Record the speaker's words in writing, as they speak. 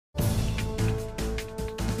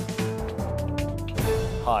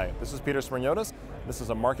Hi, this is Peter Smyrniotis. This is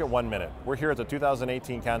a Market 1 Minute. We're here at the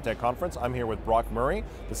 2018 Cantech conference. I'm here with Brock Murray,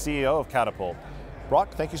 the CEO of Katipult.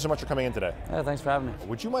 Brock, thank you so much for coming in today. Yeah, thanks for having me.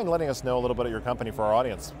 Would you mind letting us know a little bit of your company for our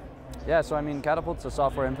audience? Yeah, so Katipult's a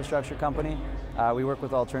software infrastructure company. We work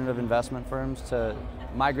with alternative investment firms to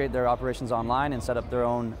migrate their operations online and set up their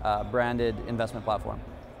own branded investment platform.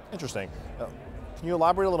 Interesting. Can you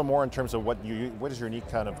elaborate a little more in terms of what is your unique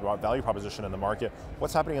kind of value proposition in the market?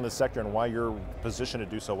 What's happening in the sector and why you're positioned to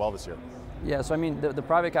do so well this year? Yeah, so the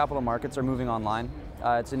private capital markets are moving online.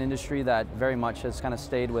 It's an industry that very much has kind of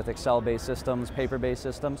stayed with Excel-based systems, paper-based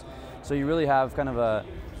systems. So you really have kind of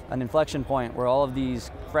an inflection point where all of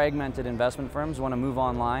these fragmented investment firms want to move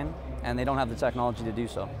online and they don't have the technology to do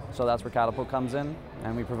so. So that's where Katipult comes in,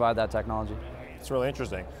 and we provide that technology. It's really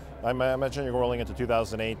interesting. I imagine you're rolling into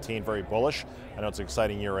 2018 very bullish. I know it's an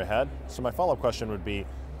exciting year ahead. So my follow-up question would be,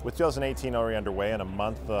 with 2018 already underway and a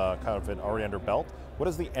month kind of already under belt, what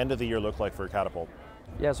does the end of the year look like for Katipult?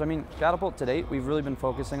 Yeah, so Katipult to date, we've really been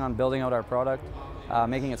focusing on building out our product,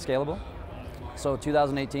 making it scalable. So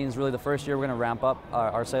 2018 is really the first year we're going to ramp up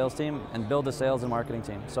our sales team and build the sales and marketing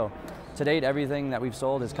team. So to date, everything that we've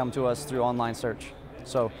sold has come to us through online search.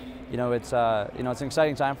 So it's an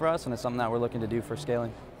exciting time for us, and it's something that we're looking to do for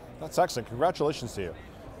scaling. That's excellent. Congratulations to you.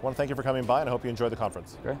 I want to thank you for coming by, and I hope you enjoyed the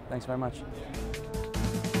conference. Great. Thanks very much.